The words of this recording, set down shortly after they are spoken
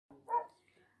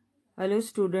Hello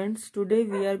students, today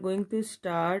we are going to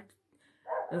start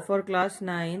for class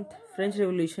 9th French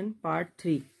Revolution part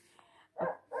 3.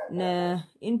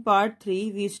 In part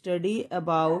 3 we study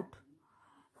about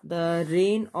the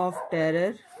reign of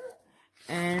terror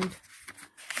and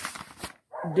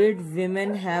did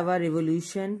women have a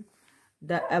revolution,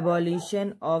 the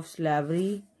abolition of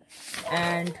slavery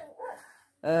and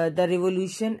the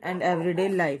revolution and everyday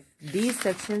life. These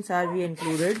sections are we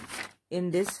included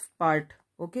in this part.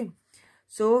 Okay.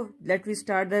 So let me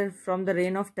start from the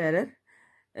reign of terror.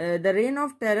 The reign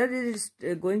of terror is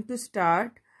going to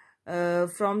start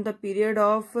from the period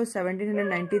of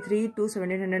 1793 to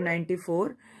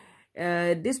 1794.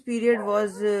 This period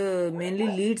was mainly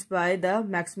led by the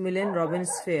Maximilian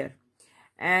Robespierre,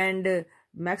 and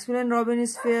Maximilian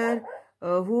Robespierre,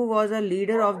 who was a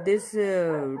leader of this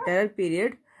terror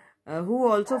period,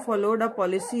 who also followed a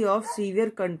policy of severe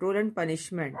control and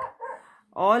punishment.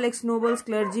 All ex-nobles,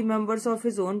 clergy, members of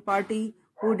his own party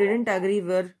who didn't agree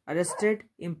were arrested,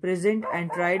 imprisoned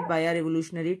and tried by a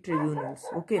revolutionary tribunals.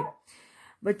 Okay,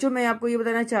 बच्चों मैं आपको ये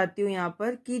बताना चाहती हूँ यहाँ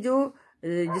पर कि जो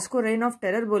जिसको रेन ऑफ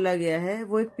टेरर बोला गया है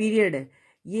वो एक पीरियड है।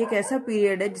 ये एक ऐसा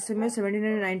पीरियड है जिसमें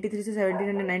 1793 से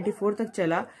 1794 तक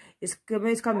चला।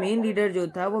 इसमें इसका मेन लीडर जो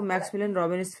था वो मैक्सिमिलियन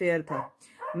रॉबिन्सफेयर था।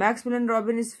 मैक्सिमिलियन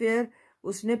रॉबिन्सफेयर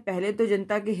उसने पहले तो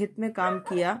जनता के हित में काम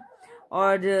किया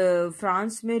और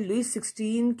फ्रांस में लुईस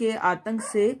 16 के आतंक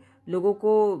से लोगों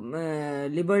को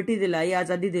लिबर्टी दिलाई,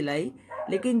 आज़ादी दिलाई।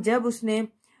 लेकिन जब उसने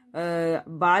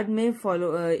बाद में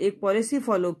एक पॉलिसी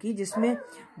फॉलो की जिसमें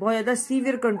बहुत ज़्यादा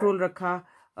सीवियर कंट्रोल रखा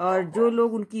और जो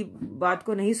लोग उनकी बात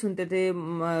को नहीं सुनते थे,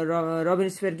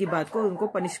 रॉबिन्सफेयर की बात को, उनको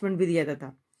पनिशमेंट भी दिया जाता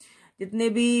था। जितने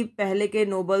भी पहले के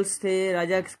नोबल्स थे,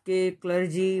 राजा के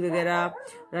क्लर्जी वगैरह,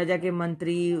 राजा के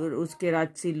मंत्री, उसके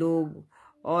राजसी लोग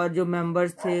और जो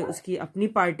मेंबर्स थे उसकी अपनी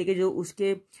पार्टी के, जो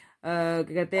उसके क्या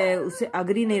कहते हैं उससे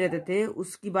अग्री नहीं रहते थे,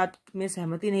 उसकी बात में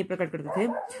सहमति नहीं प्रकट करते थे,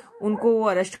 उनको वो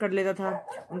अरेस्ट कर लेता था,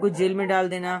 उनको जेल में डाल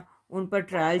देना, उन पर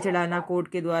ट्रायल चढ़ाना कोर्ट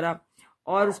के द्वारा।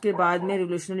 और उसके बाद में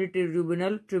रिवोल्यूशनरी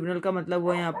ट्रिब्यूनल का मतलब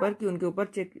वो यहाँ पर कि उनके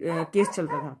ऊपर केस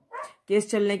चलता था। केस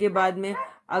चलने के बाद में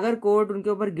अगर कोर्ट उनके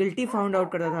ऊपर गिल्टी फाउंड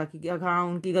आउट करता था कि हाँ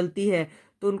उनकी गलती है,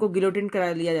 तो उनको गिलोटिन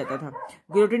करा लिया जाता था।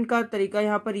 गिलोटिन का तरीका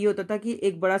यहाँ पर ये होता था कि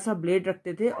एक बड़ा सा ब्लेड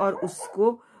रखते थे और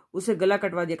उसे गला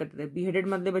कटवा दिया करते थे। बीहेडेड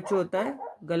मतलब बच्चों होता है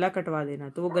गला कटवा देना,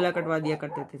 तो वो गला कटवा दिया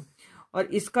करते थे। और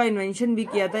इसका इन्वेंशन भी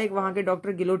किया था एक वहाँ के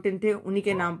डॉक्टर गिलोटिन थे, उन्हीं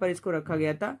के नाम पर इसको रखा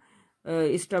गया था,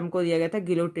 इस टर्म को दिया गया था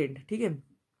गिलोटिन। ठीक है।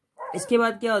 इसके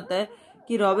बाद क्या होता है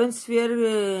कि रॉबिन्सफेयर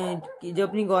जब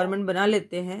अपनी गवर्नमेंट बना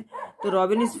लेते हैं तो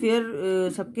रॉबिन्सफेयर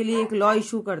सबके लिए एक लॉ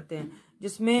इशू करते हैं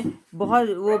जिसमें बहुत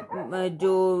वो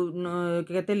जो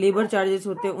क्या कहते हैं लेबर चार्जेस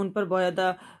होते हैं उन पर बहुत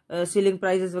ज़्यादा सीलिंग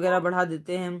प्राइजेस वगैरह बढ़ा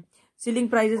देते हैं। सीलिंग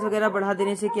प्राइजेस वगैरह बढ़ा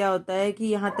देने से क्या होता है कि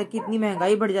यहाँ तक कि इतनी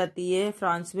महंगाई बढ़ जाती है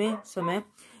फ्रांस में समय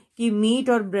कि मीट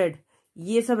और ब्रेड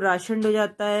ये सब राशन हो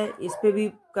जाता है, इस पे भी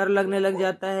कर लगने लग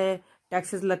जाता है,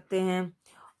 टैक्सेस लगते हैं।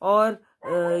 और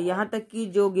यहाँ तक कि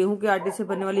जो गेहूं के आटे से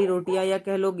बनने वाली रोटियां या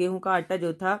कह लो गेहूं का आटा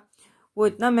जो था वो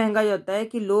इतना महंगा जाता है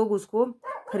कि लोग उसको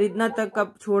खरीदना तक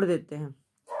अब छोड़ देते हैं।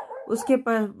 उसके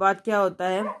बाद क्या होता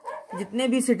है, जितने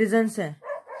भी सिटीजन्स हैं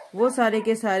वो सारे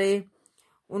के सारे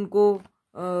उनको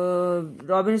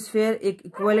रॉबिन्सफेयर एक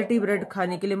इक्वालिटी ब्रेड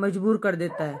खाने के लिए मजबूर कर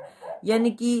देता है।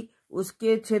 यानी कि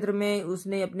उसके क्षेत्र में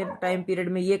उसने अपने टाइम पीरियड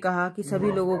में ये कहा कि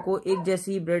सभी लोगों को एक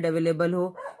जैसी ब्रेड अवेलेबल हो,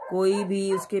 कोई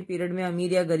भी उसके पीरियड में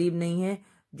अमीर या गरीब नहीं है,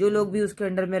 जो लोग भी उसके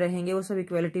अंडर में रहेंगे वो सब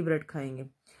इक्वालिटी ब्रेड खाएंगे।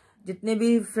 जितने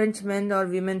भी फ्रेंच मैन और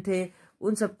वीमेन थे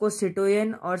उन सबको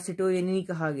सिटोयन और सिटोयनी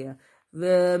कहा गया।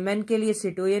 मैन के लिए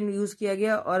सिटोयन यूज किया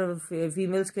गया और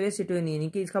फीमेल्स के लिए सिटोयनी,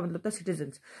 कि इसका मतलब था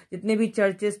सिटीजन्स। जितने भी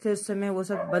चर्चेस थे उस समय वो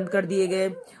सब बंद कर दिए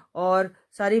गए और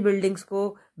सारी बिल्डिंग्स को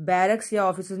बैरक्स या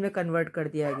ऑफिसेज में कन्वर्ट कर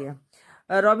दिया गया।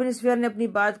 रॉबिन्सफेयर ने अपनी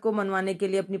बात को मनवाने के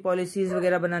लिए, अपनी पॉलिसीज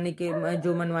वगैरह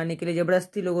मनवाने के लिए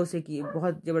जबरदस्ती लोगों से की,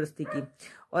 बहुत जबरदस्ती की।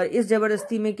 और इस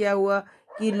जबरदस्ती में क्या हुआ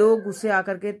कि लोग उससे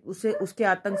आकर के उसके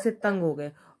आतंक से तंग हो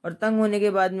गए और तंग होने के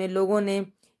बाद में लोगों ने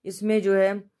इसमें जो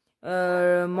है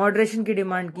मॉडरेशन की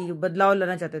डिमांड की, बदलाव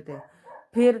लाना चाहते थे।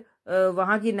 फिर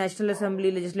वहाँ की नेशनल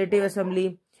असेंबली, लेजिस्लेटिव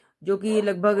असेंबली जो कि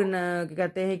लगभग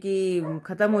कहते हैं कि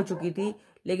ख़त्म हो चुकी थी,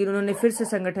 लेकिन उन्होंने फिर से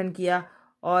संगठन किया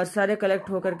और सारे कलेक्ट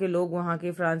होकर के लोग वहाँ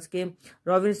के फ्रांस के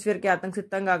रॉबिन्सफेयर के आतंक से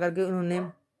तंग आकर के उन्होंने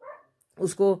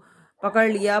उसको पकड़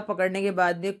लिया। पकड़ने के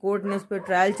बाद में कोर्ट ने उस पर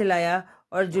ट्रायल चलाया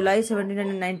और जुलाई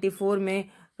 1794 में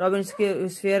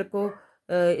रॉबिन्सफेयर को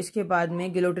इसके बाद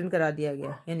में गिलोटिन करा दिया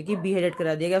गया, यानी कि बीहेडेड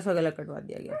करा दिया गया, उसका गला कटवा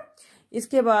दिया गया।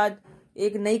 इसके बाद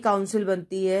एक नई काउंसिल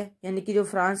बनती है, यानी कि जो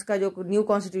फ्रांस का जो न्यू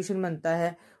कॉन्स्टिट्यूशन बनता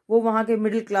है वो वहाँ के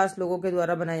मिडिल क्लास लोगों के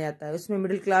द्वारा बनाया जाता है। उसमें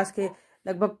मिडिल क्लास के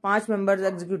लगभग 5 मेंबर्स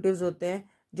एग्जीक्यूटिव्स होते हैं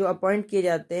जो अपॉइंट किए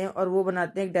जाते हैं और वो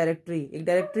बनाते हैं एक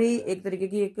डायरेक्टरी। एक तरीके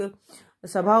की एक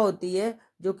सभा होती है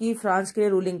जो कि फ्रांस के लिए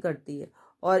रूलिंग करती है।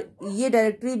 और ये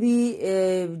डायरेक्टरी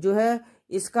भी जो है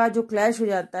इसका जो क्लैश हो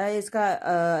जाता है, इसका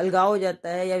अलगाव हो जाता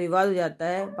है या विवाद हो जाता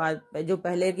है बाद जो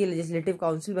पहले की लेजिस्लेटिव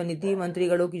काउंसिल बनी थी,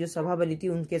 मंत्रीगणों की जो सभा बनी थी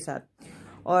उनके साथ।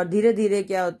 और धीरे धीरे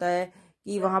क्या होता है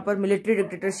कि वहां पर मिलिट्री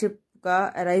डिक्टेटरशिप का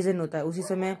अराइजन होता है। उसी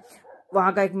समय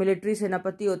वहां का एक मिलिट्री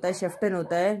सेनापति होता है, शेफ्टन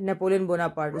होता है, नेपोलियन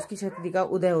बोनापार्ट, उसकी शक्ति का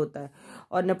उदय होता है।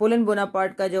 और नेपोलियन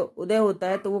बोनापार्ट का जो उदय होता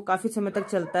है तो वो काफी समय तक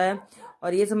चलता है।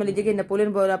 और ये समझ लीजिए कि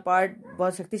नेपोलियन बोनापार्ट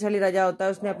बहुत शक्तिशाली राजा होता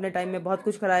है। उसने अपने टाइम में बहुत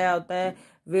कुछ कराया होता है,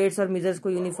 वेट्स और मीजर्स को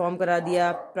यूनिफॉर्म करा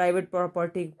दिया, प्राइवेट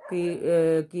प्रॉपर्टी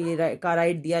का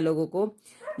राइट दिया लोगों को।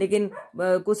 लेकिन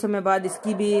कुछ समय बाद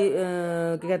इसकी भी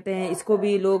क्या कहते हैं, इसको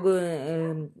भी लोग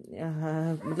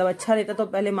मतलब अच्छा रहता तो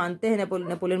पहले मानते हैं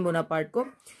नेपोलियन बोनापार्ट को।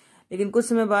 लेकिन कुछ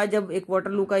समय बाद जब एक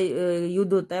वाटरलू का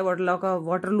युद्ध होता है,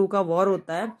 वाटरलू का वॉर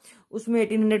होता है, उसमें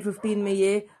 1815 में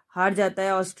ये हार जाता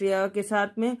है ऑस्ट्रिया के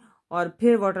साथ में, और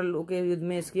फिर वाटरलू के युद्ध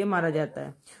में इसके मारा जाता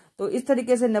है। तो इस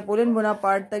तरीके से नेपोलियन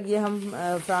बोनापार्ट तक ये हम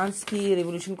फ्रांस की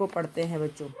रिवॉल्यूशन को पढ़ते हैं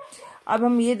बच्चों। अब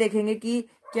हम ये देखेंगे कि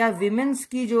क्या विमेंस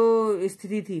की जो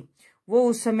स्थिति थी वो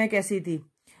उस समय कैसी थी,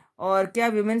 और क्या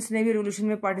विमेंस ने भी रिवॉल्यूशन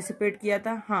में पार्टिसिपेट किया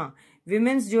था। हाँ,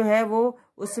 विमेंस जो है वो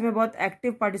उस समय बहुत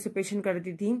एक्टिव पार्टिसिपेशन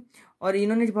करती थी और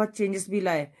इन्होंने बहुत चेंजेस भी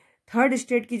लाए। थर्ड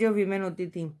स्टेट की जो वीमेन होती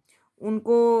थी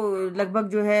उनको लगभग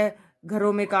जो है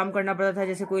घरों में काम करना पड़ता था,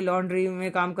 जैसे कोई लॉन्ड्री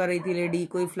में काम कर रही थी लेडी,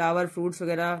 कोई फ्लावर फ्रूट्स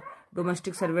वगैरह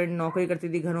डोमेस्टिक सर्वेंट नौकरी करती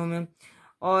थी घरों में।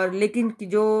 और लेकिन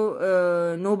जो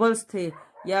नोबल्स थे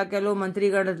या कह लो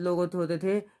मंत्रीगण लोग होते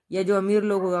थे या जो अमीर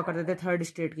लोग हुआ करते थे थर्ड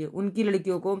स्टेट के, उनकी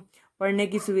लड़कियों को पढ़ने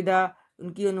की सुविधा,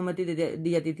 उनकी अनुमति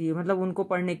दी जाती थी, मतलब उनको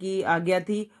पढ़ने की आज्ञा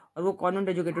थी और वो कॉन्वेंट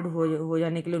एजुकेटेड हो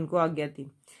जाने के लिए उनको आज्ञा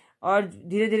थी। और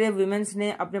धीरे धीरे वुमेन्स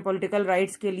ने अपने पॉलिटिकल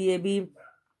राइट्स के लिए भी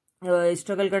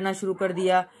स्ट्रगल करना शुरू कर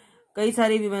दिया। कई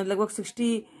सारी वीमेन, लगभग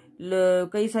 60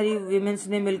 कई सारी वीमेन्स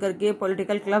ने मिलकर के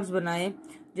पॉलिटिकल क्लब्स बनाए,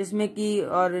 जिसमें कि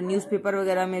और न्यूज़पेपर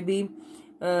वगैरह में भी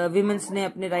वीमेन्स ने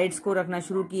अपने राइट्स को रखना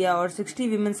शुरू किया। और 60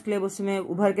 वीमेन्स क्लब उसमें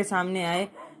उभर के सामने आए,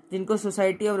 जिनको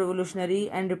society of revolutionary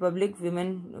and Republic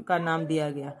women का नाम दिया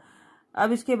गया।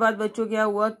 अब इसके बाद बच्चों क्या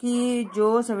हुआ कि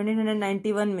जो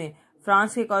 1791 में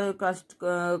फ्रांस के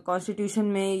कॉन्स्टिट्यूशन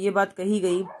में ये बात कही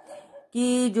गई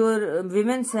कि जो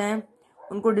विमेन्स हैं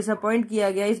उनको डिसअपॉइंट किया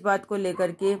गया इस बात को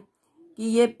लेकर के कि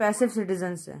ये पैसिव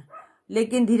सिटीजन्स हैं।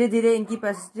 लेकिन धीरे धीरे इनकी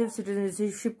पैसिव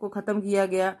सिटीजनशिप को ख़त्म किया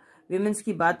गया, विमेन्स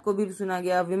की बात को भी सुना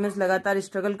गया। विमेन्स लगातार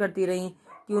स्ट्रगल करती रहीं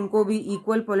कि उनको भी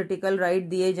इक्वल पॉलिटिकल राइट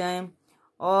दिए जाएं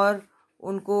और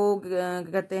उनको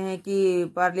कहते हैं कि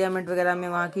पार्लियामेंट वगैरह में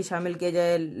वहाँ की शामिल किया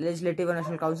जाए, लेजिस्लेटिव और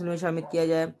नेशनल काउंसिल में शामिल किया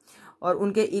जाए, और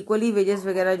उनके इक्वली वेजेस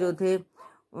वगैरह जो थे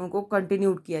उनको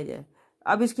कंटिन्यू किया जाए।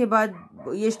 अब इसके बाद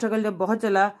ये स्ट्रगल जब बहुत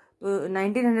चला तो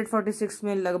 1946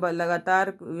 में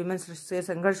लगातार विमेंस से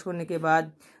संघर्ष होने के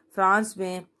बाद फ्रांस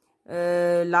में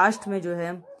लास्ट में जो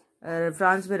है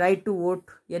फ्रांस में राइट टू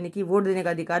वोट यानी कि वोट देने का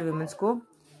अधिकार विमेंस को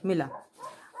मिला।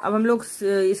 अब हम लोग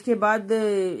इसके बाद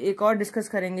एक और डिस्कस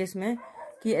करेंगे इसमें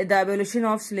कि द एबोलिशन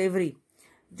ऑफ स्लेवरी।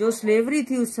 जो स्लेवरी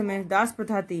थी उस समय, दास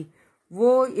प्रथा थी,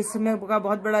 वो इस समय का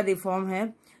बहुत बड़ा रिफॉर्म है।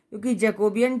 क्योंकि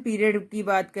जैकोबियन पीरियड की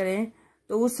बात करें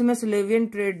तो उस समय स्लेवियन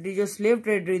ट्रेड, जो स्लेव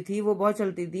ट्रेडरी थी वो बहुत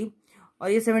चलती थी, और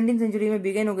ये 17वीं सेंचुरी में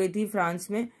बिगिन हो गई थी फ्रांस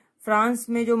में। फ्रांस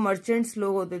में जो मर्चेंट्स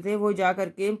लोग होते थे वो जा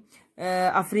करके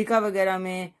अफ्रीका वगैरह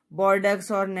में,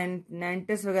 बॉर्डक्स और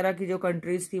नैंटिस वगैरह की जो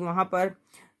कंट्रीज थी वहां पर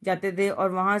जाते थे,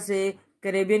 और वहां से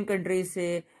कैरेबियन कंट्रीज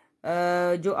से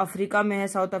जो अफ्रीका में है,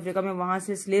 साउथ अफ्रीका में, वहां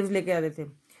से स्लेव्स लेके आते थे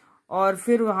और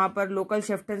फिर वहां पर लोकल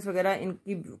शेफ्टन्स वगैरह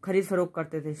इनकी खरीद फरोख्त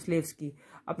करते थे स्लेव्स की,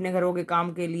 अपने घरों के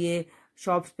काम के लिए,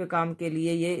 शॉप्स पे काम के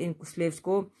लिए। ये इन स्लेव्स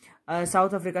को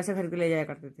साउथ अफ्रीका से खरीद के ले जाया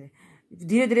करते थे।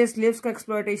 धीरे धीरे स्लेव्स का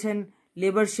एक्सप्लॉयटेशन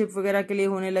लेबरशिप वगैरह के लिए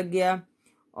होने लग गया,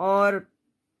 और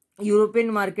यूरोपियन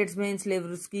मार्केट्स में इन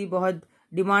स्लेव्स की बहुत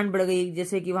डिमांड बढ़ गई,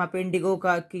 जैसे कि वहाँ पे इंडिगो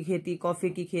की खेती, कॉफ़ी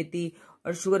की खेती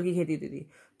और शुगर की खेती थी।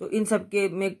 तो इन सब के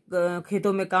में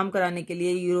खेतों में काम कराने के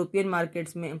लिए यूरोपियन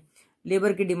मार्केट्स में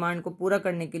लेबर की डिमांड को पूरा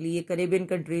करने के लिए कैरेबियन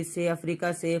कंट्रीज से,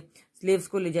 अफ्रीका से स्लेव्स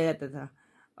को ले जाया जाता था।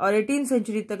 और 18वीं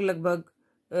सेंचुरी तक लगभग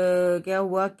क्या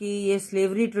हुआ कि ये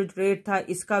स्लेवरी ट्रेड था,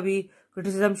 इसका भी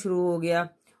क्रिटिसिज्म शुरू हो गया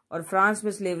और फ्रांस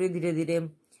में स्लेवरी धीरे धीरे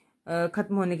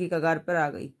खत्म होने की कगार पर आ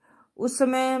गई। उस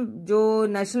समय जो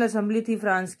नेशनल असेंबली थी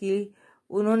फ्रांस की,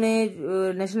 उन्होंने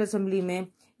नेशनल असेंबली में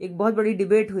एक बहुत बड़ी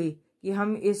डिबेट हुई कि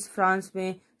हम इस फ्रांस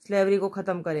में स्लेवरी को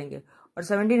ख़त्म करेंगे। और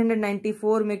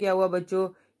 1794 में क्या हुआ बच्चों,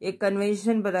 एक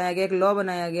कन्वेंशन बनाया गया, एक लॉ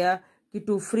बनाया गया कि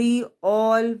to free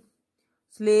all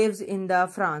slaves in the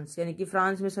France, यानी कि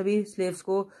फ्रांस में सभी स्लेव्स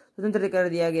को स्वतंत्र कर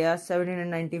दिया गया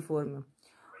 1794 में।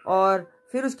 और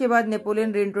फिर उसके बाद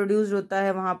नेपोलियन रीइंट्रोड्यूस्ड होता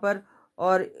है वहाँ पर।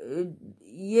 और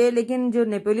ये लेकिन जो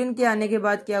नेपोलियन के आने के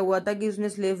बाद क्या हुआ था कि उसने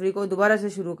स्लेवरी को दोबारा से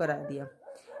शुरू करा दिया,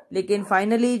 लेकिन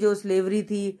फाइनली जो स्लेवरी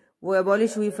थी वो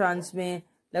एबॉलिश हुई फ्रांस में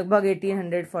लगभग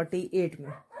 1848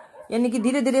 में। यानी कि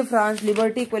धीरे धीरे फ्रांस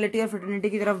लिबर्टी, इक्वलिटी और फ्रेटर्निटी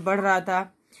की तरफ बढ़ रहा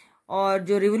था। और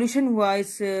जो रिवोल्यूशन हुआ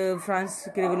इस फ्रांस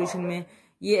के रिवोल्यूशन में,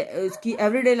 ये उसकी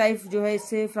एवरीडे लाइफ जो है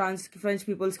इससे फ्रेंच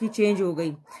पीपल्स की चेंज हो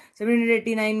गई।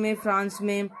 1789 में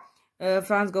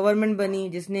फ्रांस गवर्नमेंट बनी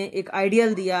जिसने एक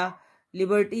आइडियल दिया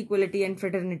लिबर्टी, इक्वलिटी एंड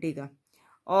फ्रेटर्निटी का।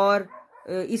 और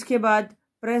इसके बाद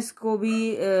प्रेस को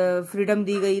भी फ्रीडम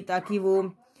दी गई ताकि वो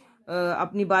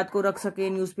अपनी बात को रख सके।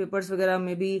 न्यूज़पेपर्स वगैरह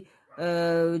में भी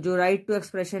जो राइट टू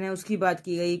एक्सप्रेशन है उसकी बात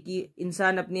की गई कि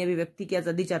इंसान अपनी अभिव्यक्ति की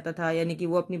आज़ादी चाहता था, यानी कि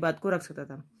वो अपनी बात को रख सकता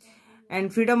था। And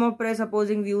freedom of press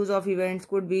opposing views of events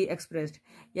could be expressed,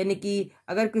 यानी कि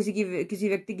अगर किसी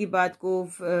व्यक्ति की बात को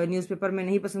न्यूज़पेपर में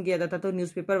नहीं पसंद किया जाता तो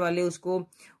न्यूज़पेपर वाले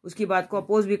उसकी बात को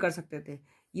अपोज भी कर सकते थे।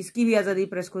 इसकी भी आज़ादी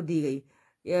प्रेस को दी गई।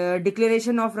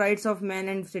 Declaration of rights of man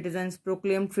and citizens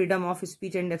proclaimed freedom of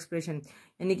speech and expression,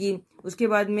 यानी कि उसके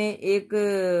बाद में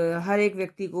हर एक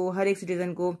व्यक्ति को, हर एक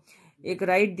सिटीजन को एक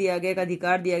राइट दिया गया, एक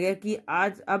अधिकार दिया गया कि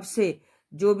अब से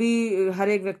जो भी हर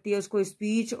एक व्यक्ति है उसको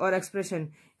स्पीच और एक्सप्रेशन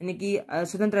यानी कि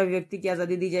स्वतंत्र अभिव्यक्ति की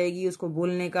आज़ादी दी जाएगी। उसको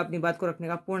बोलने का, अपनी बात को रखने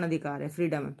का पूर्ण अधिकार है,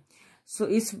 फ्रीडम है। सो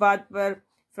इस बात पर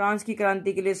फ्रांस की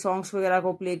क्रांति के लिए सॉन्ग्स वगैरह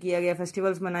को प्ले किया गया,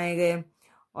 फेस्टिवल्स मनाए गए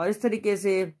और इस तरीके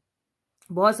से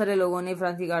बहुत सारे लोगों ने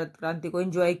फ्रांस की क्रांति को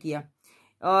एंजॉय किया।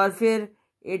 और फिर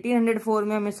 1804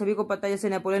 में हमें सभी को पता है, जैसे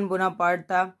नेपोलियन बोनापार्ट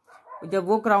था, जब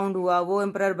वो क्राउन्ड हुआ, वो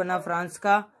एम्परर बना फ्रांस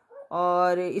का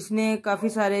और इसने काफ़ी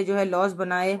सारे जो है लॉज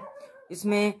बनाए।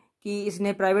 इसमें कि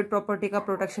इसने प्राइवेट प्रॉपर्टी का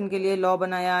प्रोटेक्शन के लिए लॉ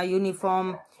बनाया,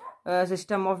 यूनिफॉर्म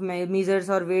सिस्टम ऑफ मीजर्स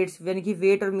और वेट्स, यानी कि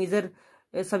वेट और मीज़र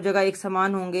सब जगह एक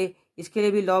समान होंगे, इसके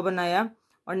लिए भी लॉ बनाया।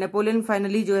 और नेपोलियन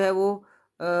फाइनली जो है वो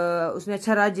उसने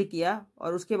अच्छा राज्य किया।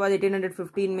 और उसके बाद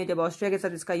 1815 में जब ऑस्ट्रिया के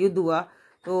साथ इसका युद्ध हुआ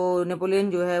तो नेपोलियन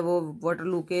जो है वो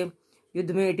वाटरलू के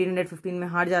युद्ध में 1815 में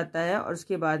हार जाता है और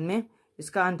उसके बाद में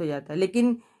इसका अंत हो जाता है।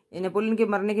 लेकिन नेपोलियन के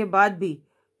मरने के बाद भी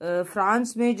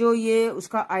फ्रांस में जो ये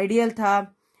उसका आइडियल था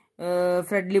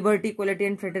लिबर्टी, इक्वलिटी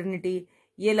एंड फ्रेटर्निटी,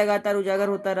 ये लगातार उजागर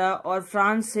होता रहा। और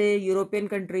फ्रांस से European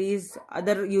countries,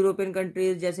 other European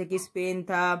countries जैसे कि स्पेन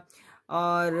था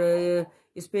और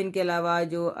स्पेन के अलावा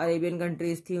जो अरेबियन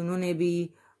कंट्रीज़ थी उन्होंने भी,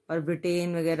 और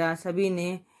ब्रिटेन वगैरह सभी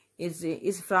ने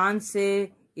इस फ्रांस से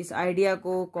इस आइडिया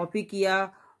को कॉपी किया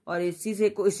और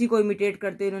इसी को इमिटेट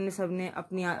करते उन्होंने सबने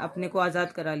अपने को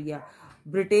आज़ाद करा लिया।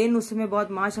 ब्रिटेन उस समय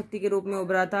बहुत महाशक्ति के रूप में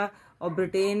उभरा था और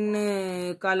ब्रिटेन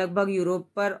का लगभग यूरोप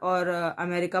पर और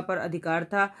अमेरिका पर अधिकार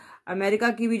था। अमेरिका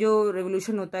की भी जो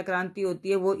रेवोल्यूशन होता है, क्रांति होती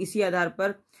है, वो इसी आधार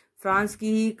पर फ्रांस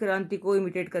की ही क्रांति को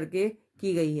इमिटेट करके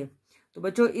की गई है। तो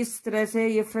बच्चों, इस तरह से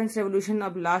ये फ्रेंच रेवोल्यूशन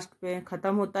अब लास्ट पे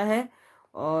ख़त्म होता है।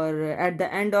 और at the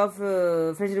end of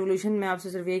French revolution मैं आपसे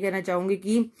सिर्फ ये कहना चाहूँगी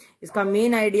कि इसका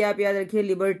मेन आइडिया आप याद रखिए,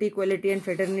 लिबर्टी, इक्वलिटी एंड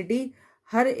फ्रेटर्निटी।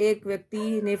 हर एक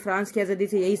व्यक्ति ने फ्रांस की आज़ादी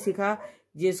से यही सीखा,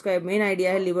 जिसका मेन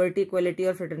आइडिया है लिबर्टी, इक्वलिटी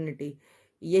और फ्रेटर्निटी।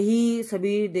 यही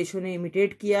सभी देशों ने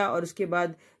इमिटेट किया और उसके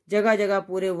बाद जगह जगह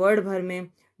पूरे वर्ल्ड भर में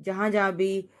जहाँ जहाँ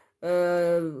भी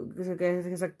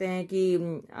कह सकते हैं कि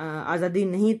आज़ादी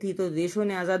नहीं थी तो देशों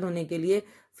ने आज़ाद होने के लिए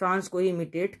फ्रांस को ही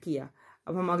इमिटेट किया।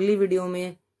 अब हम अगली वीडियो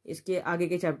में इसके आगे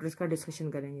के चैप्टर्स का डिस्कशन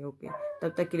करेंगे। ओके,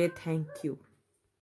 तब तक के लिए थैंक यू।